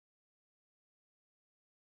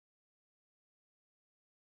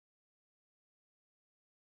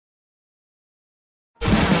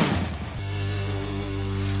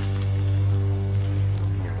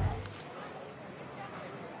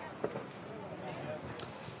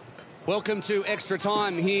Welcome to Extra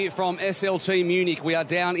Time here from SLT Munich. We are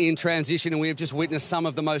down in transition and we have just witnessed some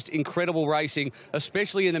of the most incredible racing,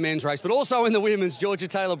 especially in the men's race, but also in the women's. Georgia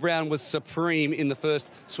Taylor-Brown was supreme in the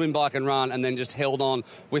first swim, bike and run and then just held on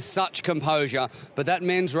with such composure. But that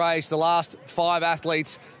men's race, the last 5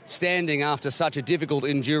 athletes standing after such a difficult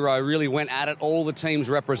enduro really went at it. All the teams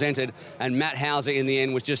represented, and Matt Hauser in the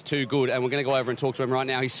end was just too good. And we're going to go over and talk to him right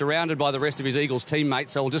now. He's surrounded by the rest of his Eagles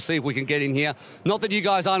teammates, so we'll just see if we can get in here. Not that you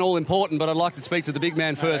guys aren't all important, but I'd like to speak to the big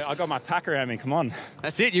man first. I got my pack around me, come on.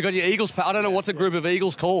 That's it, you got your Eagles pack. I don't know, what's a group of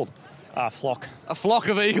Eagles called? Flock. A flock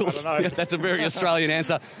of Eagles. I don't know. That's a very Australian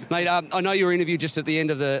answer. Mate, I know you were interviewed just at the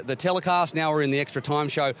end of the telecast. Now we're in the Extra Time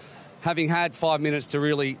show. Having had 5 minutes to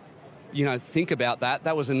really, think about that,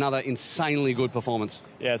 that was another insanely good performance.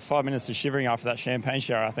 Yeah, it's 5 minutes of shivering after that champagne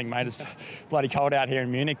shower, I think, mate. It's bloody cold out here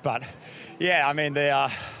in Munich. But, yeah, I mean,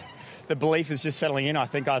 the belief is just settling in. I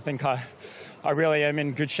think I really am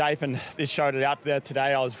in good shape, and this showed it out there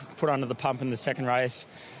today. I was put under the pump in the second race.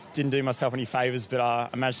 Didn't do myself any favours, but I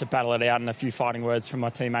managed to battle it out, and a few fighting words from my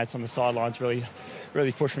teammates on the sidelines really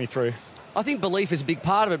pushed me through. I think belief is a big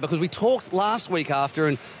part of it, because we talked last week after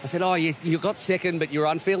and I said, you got second, but you're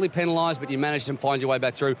unfairly penalised, but you managed to find your way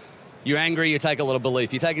back through. You're angry, you take a lot of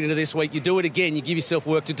belief. You take it into this week, you do it again, you give yourself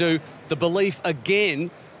work to do. The belief again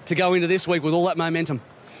to go into this week with all that momentum.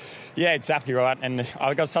 Yeah, exactly right. And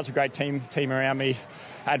I've got such a great team around me.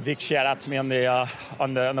 I had Vic shout out to me on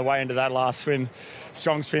the way into that last swim.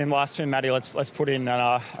 Strong swim, last swim, Maddie, let's put in. And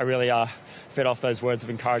I really fed off those words of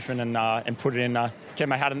encouragement and put it in. Kept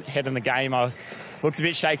my head in the game. I looked a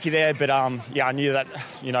bit shaky there, but I knew that,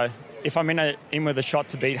 if I'm in with a shot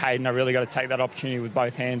to beat Hayden, I really got to take that opportunity with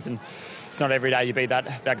both hands. And it's not every day you beat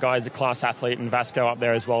that guy. Is a class athlete, and Vasco up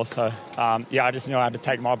there as well. So, I just knew I had to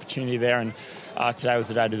take my opportunity there, and today was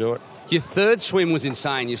the day to do it. Your third swim was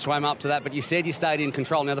insane. You swam up to that, but you said you stayed in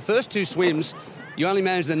control. Now, the first 2 swims, you only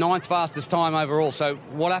managed the 9th fastest time overall. So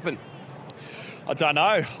what happened? I don't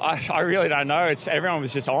know. I really don't know. Everyone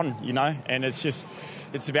was just on, and it's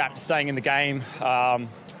about staying in the game.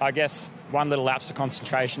 I guess one little lapse of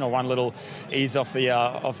concentration or one little ease off the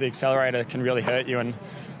accelerator can really hurt you. And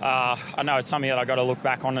I know it's something that I got to look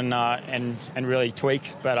back on and really tweak.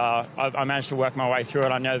 But I managed to work my way through it.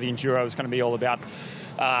 I know the enduro is going to be all about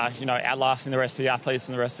outlasting the rest of the athletes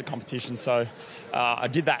and the rest of the competition. So I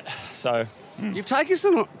did that. So. You've taken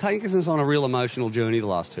us on a real emotional journey the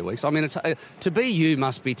last 2 weeks. I mean, to be you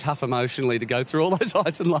must be tough emotionally to go through all those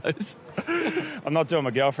highs and lows. I'm not doing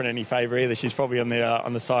my girlfriend any favour either. She's probably on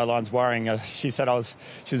the sidelines worrying. She said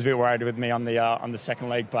she was a bit worried with me on the second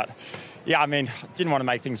leg, but yeah, I mean, didn't want to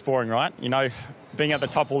make things boring, right? Being at the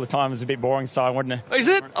top all the time is a bit boring, so I wouldn't. Is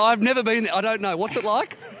it? I've never been there. I don't know. What's it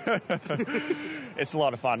like? It's a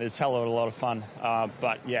lot of fun. It's a hell of a lot of fun.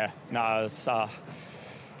 But yeah, no, it's.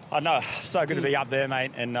 I know, so good to be up there,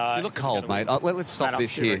 mate. And you look cold, mate. Let's stop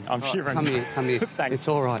this here. I'm shivering. Come here. Thanks. It's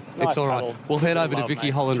all right. Nice it's all right. paddle. We'll head over to Vicky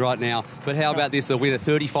Holland right now. But how about this? The winner,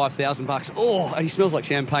 $35,000. Oh, and he smells like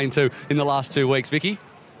champagne too in the last 2 weeks. Vicky?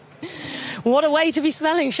 What a way to be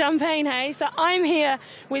smelling champagne, hey? So I'm here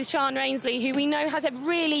with Sian Rainsley, who we know had a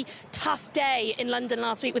really tough day in London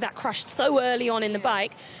last week with that crash so early on in the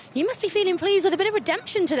bike. You must be feeling pleased with a bit of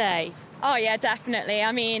redemption today. Oh, yeah, definitely.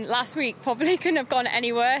 I mean, last week probably couldn't have gone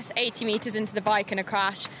any worse, 80 metres into the bike and a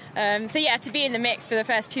crash. So, yeah, to be in the mix for the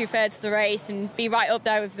first 2/3 of the race and be right up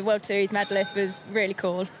there with the World Series medalists was really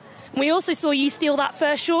cool. We also saw you steal that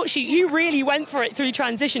first short shoot. You really went for it through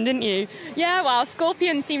transition, didn't you? Yeah, well,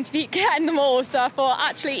 Scorpions seemed to be getting them all, so I thought,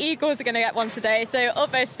 actually, Eagles are going to get one today. So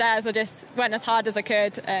up those stairs, I just went as hard as I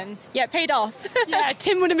could, and, yeah, it paid off. Yeah,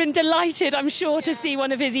 Tim would have been delighted, I'm sure, to see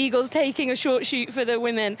one of his Eagles taking a short shoot for the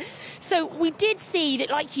women. So we did see that,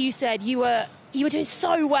 like you said, you were doing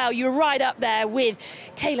so well. You were right up there with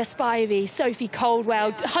Taylor Spivey, Sophie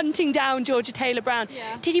Coldwell, hunting down Georgia Taylor-Brown.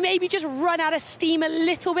 Yeah. Did you maybe just run out of steam a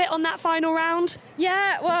little bit on that final round?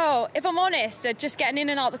 Yeah, well, if I'm honest, just getting in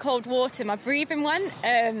and out of the cold water, my breathing went,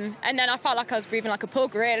 and then I felt like I was breathing like a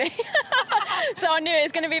pug, really. So I knew it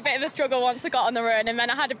was going to be a bit of a struggle once I got on the run, and then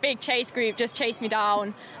I had a big chase group just chase me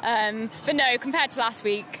down. But no, compared to last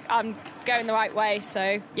week, I'm going the right way,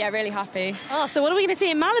 so yeah, really happy. Oh, so what are we going to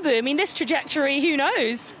see in Malibu? I mean, this trajectory, who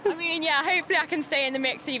knows? I mean, yeah, hopefully I can stay in the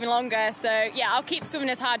mix even longer, so yeah, I'll keep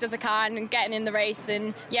swimming as hard as I can and getting in the race,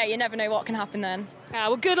 and yeah, you never know what can happen then.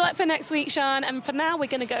 Well, good luck for next week, Sian, and for now we're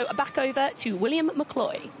going to go back over to William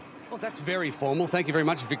McCloy. Well, that's very formal. Thank you very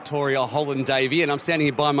much, Victoria Holland-Davey. And I'm standing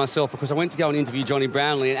here by myself because I went to go and interview Johnny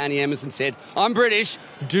Brownlee, and Annie Emerson said, I'm British,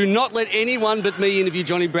 do not let anyone but me interview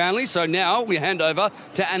Johnny Brownlee. So now we hand over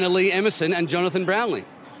to Annalee Emerson and Jonathan Brownlee.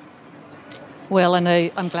 Well,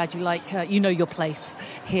 I'm glad you you know your place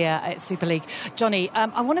here at Super League. Johnny,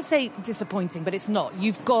 I want to say disappointing, but it's not.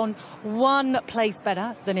 You've gone one place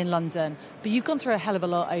better than in London, but you've gone through a hell of a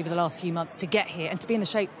lot over the last few months to get here and to be in the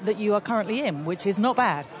shape that you are currently in, which is not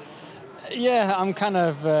bad. Yeah, I'm kind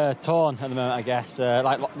of torn at the moment, I guess.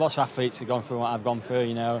 Like lots of athletes have gone through what I've gone through,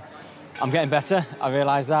 you know. I'm getting better. I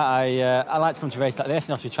realise that. I like to come to a race like this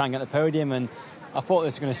and obviously try and get the podium, and I thought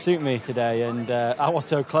this was going to suit me today, and I was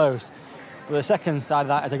so close. But the second side of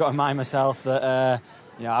that is I got to remind myself that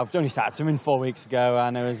you know, I've only started swimming 4 weeks ago,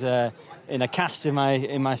 and I was in a cast with my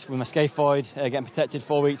scaphoid, getting protected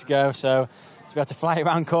 4 weeks ago. So to be able to fly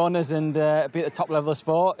around corners and be at the top level of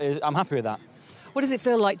sport, I'm happy with that. What does it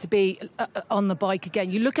feel like to be on the bike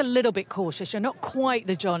again? You look a little bit cautious. You're not quite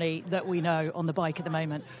the Johnny that we know on the bike at the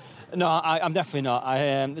moment. No, I'm definitely not.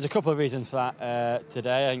 There's a couple of reasons for that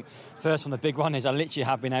today. I think first one, the big one, is I literally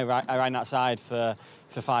have been out riding outside for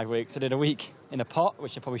 5 weeks. I did a week in a pot,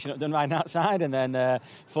 which I probably shouldn't have done riding outside, and then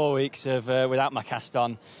 4 weeks of without my cast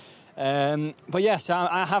on. But yes,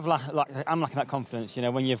 I'm lacking that confidence. You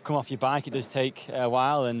know, when you've come off your bike, it does take a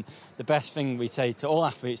while, and the best thing we say to all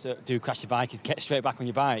athletes that do crash your bike is get straight back on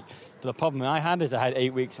your bike. But the problem I had is I had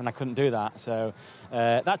 8 weeks when I couldn't do that, so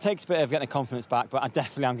that takes a bit of getting the confidence back. But I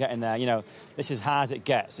definitely am getting there. You know, this is as hard as it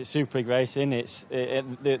gets. It's Super League racing.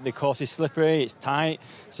 The course is slippery. It's tight.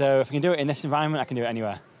 So if I can do it in this environment, I can do it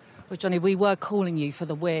anywhere. Well, Johnny, we were calling you for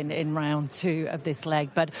the win in round 2 of this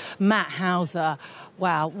leg, but Matt Hauser,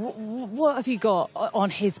 wow, what have you got on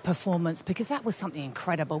his performance? Because that was something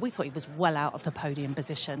incredible. We thought he was well out of the podium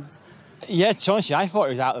positions. Yeah, honestly, I thought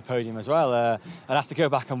he was out of the podium as well. I'd have to go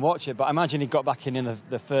back and watch it, but I imagine he got back in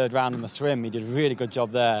the third round in the swim. He did a really good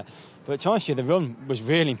job there. But honestly, the run was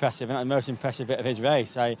really impressive, and the most impressive bit of his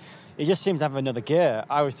race. He just seemed to have another gear.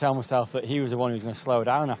 I always tell myself that he was the one who was going to slow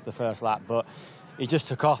down after the first lap, but he just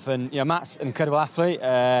took off. And you know, Matt's an incredible athlete.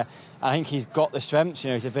 I think he's got the strengths. You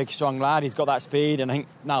know, he's a big, strong lad. He's got that speed, and I think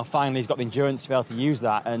now finally he's got the endurance to be able to use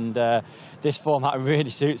that. And this format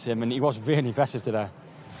really suits him, and he was really impressive today.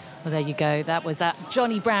 Well, there you go. That was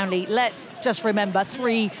Johnny Brownlee. Let's just remember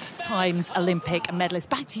 3 times Olympic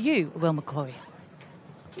medalist. Back to you, Will McCoy.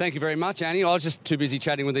 Thank you very much, Annie. I was just too busy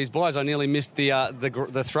chatting with these boys. I nearly missed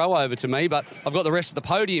the throw over to me, but I've got the rest of the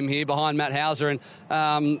podium here behind Matt Hauser,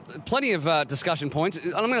 and plenty of discussion points.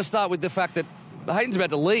 And I'm going to start with the fact that Hayden's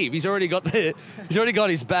about to leave. He's already got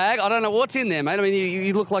his bag. I don't know what's in there, mate. I mean,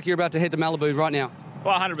 you look like you're about to head to Malibu right now.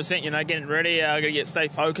 Well, 100%, you know, getting ready. Got to stay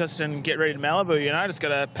focused and get ready to Malibu, you know. Just got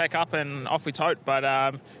to pack up and off we tote. But,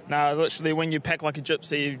 no, literally, when you pack like a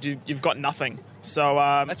gypsy, you've got nothing. So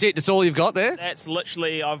that's it? That's all you've got there? That's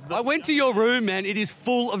literally... I went to your room, man. It is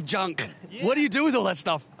full of junk. Yeah. What do you do with all that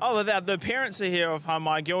stuff? Oh, the parents are here of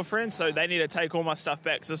my girlfriend, so they need to take all my stuff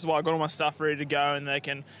back. So this is why I got all my stuff ready to go, and I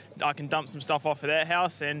can dump some stuff off at their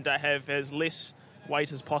house and have as less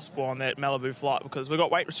weight as possible on that Malibu flight, because we've got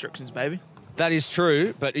weight restrictions, baby. That is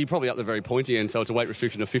true, but you're probably up the very pointy end, so it's a weight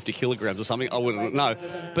restriction of 50 kilograms or something. I wouldn't know.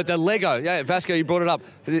 But the Lego, yeah, Vasco, you brought it up.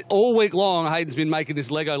 All week long, Hayden's been making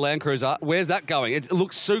this Lego Land Cruiser. Where's that going? It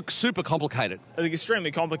looks super complicated. It's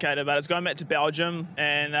extremely complicated, but it's going back to Belgium,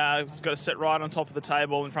 and it's got to sit right on top of the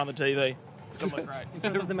table in front of the TV. It's going to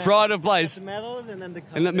look great. Pride of place. The medals and then the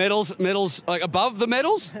colours. And the medals, like above the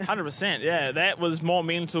medals? 100%, yeah. That was more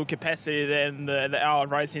mental capacity than the hour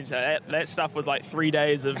of racing. So that stuff was like 3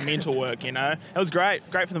 days of mental work, you know. It was great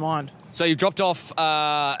for the mind. So you've dropped off,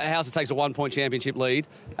 Hauser takes a 1-point championship lead,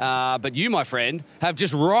 but you, my friend, have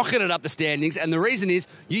just rocketed up the standings, and the reason is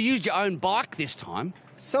you used your own bike this time.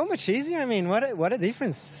 So much easier. I mean, what a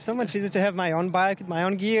difference. So much easier to have my own bike with my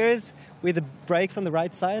own gears, with the brakes on the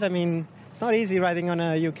right side. I mean, not easy riding on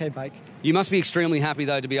a UK bike. You must be extremely happy,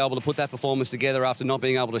 though, to be able to put that performance together after not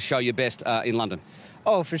being able to show your best in London.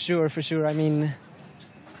 Oh, for sure. I mean,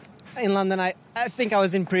 in London, I think I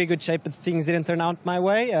was in pretty good shape, but things didn't turn out my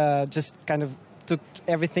way. Just kind of took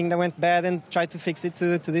everything that went bad and tried to fix it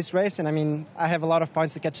to this race. And I mean, I have a lot of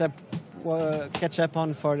points to catch up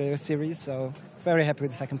on for the series, so very happy with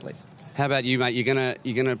the second place. How about you, mate?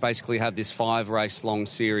 You're gonna basically have this 5-race-long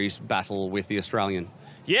series battle with the Australian.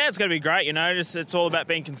 Yeah, it's going to be great, you know. It's all about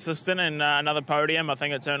being consistent, and another podium. I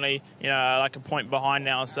think it's only, you know, like a point behind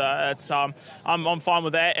now, so it's I'm fine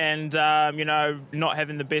with that. And you know, not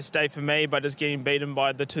having the best day for me, but just getting beaten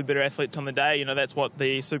by the 2 better athletes on the day. You know, that's what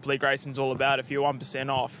the Super League racing's all about. If you're 1%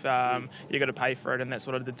 off, you got to pay for it, and that's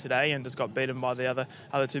what I did today, and just got beaten by the other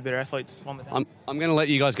 2 better athletes on the day. I'm going to let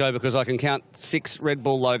you guys go because I can count 6 Red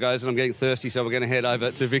Bull logos, and I'm getting thirsty, so we're going to head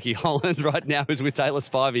over to Vicky Holland right now, who's with Taylor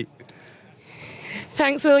Spivey.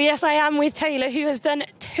 Thanks, Will. Yes, I am with Taylor, who has done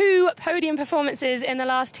 2 podium performances in the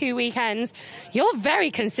last 2 weekends. You're very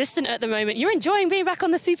consistent at the moment. You're enjoying being back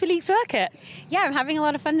on the Super League circuit. Yeah, I'm having a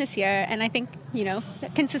lot of fun this year, and I think, you know,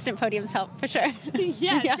 consistent podiums help for sure.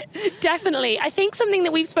 Yeah. Definitely. I think something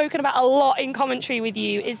that we've spoken about a lot in commentary with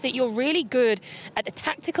you is that you're really good at the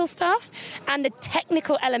tactical stuff and the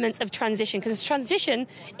technical elements of transition, because transition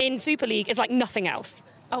in Super League is like nothing else.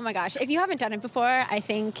 Oh my gosh, if you haven't done it before, I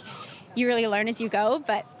think you really learn as you go,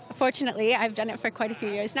 but fortunately I've done it for quite a few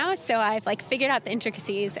years now, so I've figured out the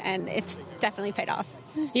intricacies and it's definitely paid off.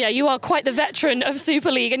 Yeah, you are quite the veteran of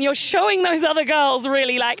Super League, and you're showing those other girls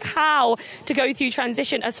really how to go through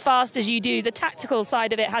transition as fast as you do. The tactical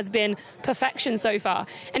side of it has been perfection so far.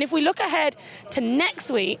 And if we look ahead to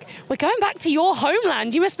next week, we're going back to your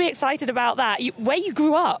homeland. You must be excited about that, where you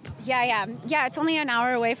grew up. Yeah, it's only an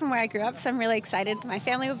hour away from where I grew up, so I'm really excited. My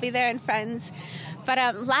family will be there and friends. But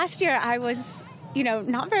last year I was,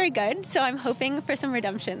 not very good, so I'm hoping for some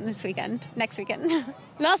redemption next weekend.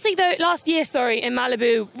 Last year, in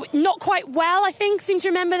Malibu, not quite well, I think. Seem to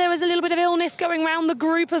remember there was a little bit of illness going around the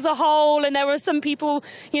group as a whole, and there were some people,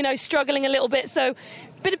 struggling a little bit. So a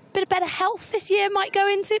bit of better health this year might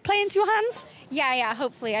play into your hands? Yeah,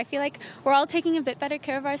 hopefully. I feel like we're all taking a bit better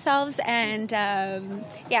care of ourselves, and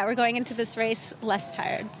we're going into this race less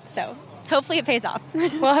tired. So hopefully it pays off.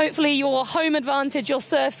 Well, hopefully your home advantage, your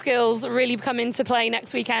surf skills really come into play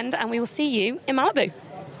next weekend, and we will see you in Malibu.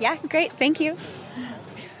 Yeah, great. Thank you.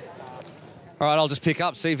 All right, I'll just pick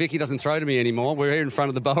up. See, Vicky doesn't throw to me anymore. We're here in front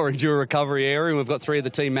of the Boa Enduro recovery area, and we've got 3 of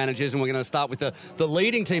the team managers, and we're going to start with the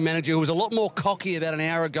leading team manager, who was a lot more cocky about an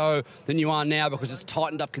hour ago than you are now, because it's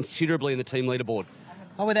tightened up considerably in the team leaderboard.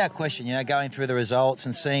 Oh, without question, going through the results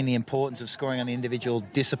and seeing the importance of scoring on the individual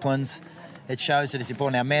disciplines, it shows that it's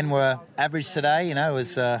important. Our men were average today, it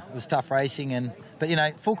was tough racing, but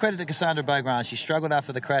full credit to Cassandra Beaugrand. She struggled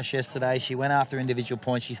after the crash yesterday. She went after individual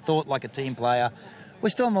points. She thought like a team player. We're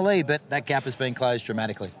still in the lead, but that gap has been closed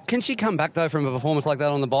dramatically. Can she come back, though, from a performance like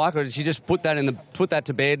that on the bike, or did she just put that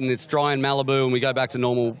to bed and it's dry in Malibu and we go back to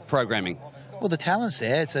normal programming? Well, the talent's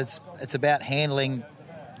there. It's about handling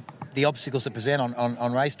the obstacles that present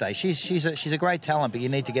on race day. She's a great talent, but you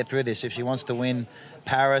need to get through this. If she wants to win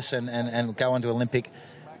Paris and go on to Olympic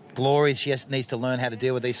glory, she needs to learn how to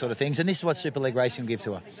deal with these sort of things, and this is what Super League Racing will give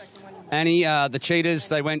to her. Annie, the cheaters,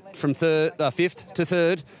 they went from 5th to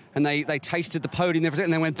 3rd, and they tasted the podium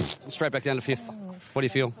and they went straight back down to 5th. What do you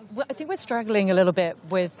feel? Well, I think we're struggling a little bit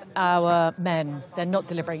with our men. They're not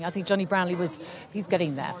delivering. I think Johnny Brownlee he's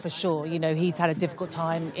getting there for sure. He's had a difficult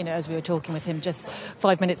time, as we were talking with him just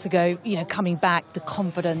 5 minutes ago, coming back, the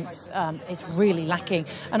confidence is really lacking.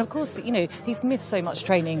 And of course, he's missed so much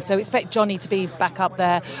training. So expect Johnny to be back up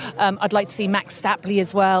there. I'd like to see Max Stapley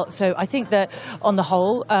as well. So I think that on the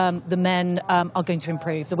whole, the men are going to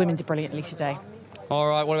improve. The women did brilliantly today. All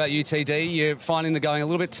right, what about UTD? You're finding the going a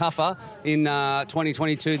little bit tougher in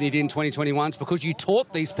 2022 than you did in 2021. It's because you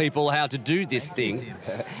taught these people how to do this thing.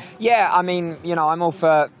 Yeah, I mean, I'm all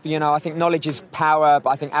for, I think knowledge is power, but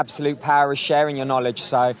I think absolute power is sharing your knowledge.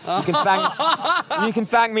 So you can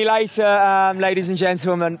thank me later, ladies and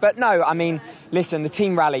gentlemen. But no, I mean, listen, the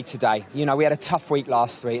team rallied today. We had a tough week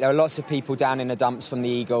last week. There were lots of people down in the dumps from the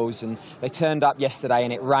Eagles, and they turned up yesterday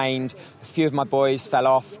and it rained. A few of my boys fell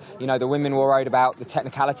off. The women were worried about the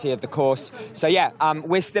technicality of the course. So yeah,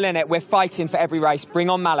 we're still in it. We're fighting for every race.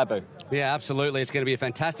 Bring on Malibu. Yeah, absolutely. It's going to be a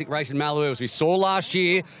fantastic race in Malibu, as we saw last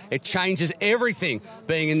year. It changes everything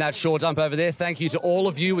being in that short dump over there. Thank you to all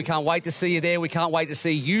of you. We can't wait to see you there. We can't wait to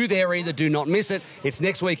see you there either. Do not miss it. It's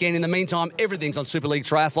next weekend. In the meantime, everything's on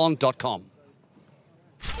superleaguetriathlon.com.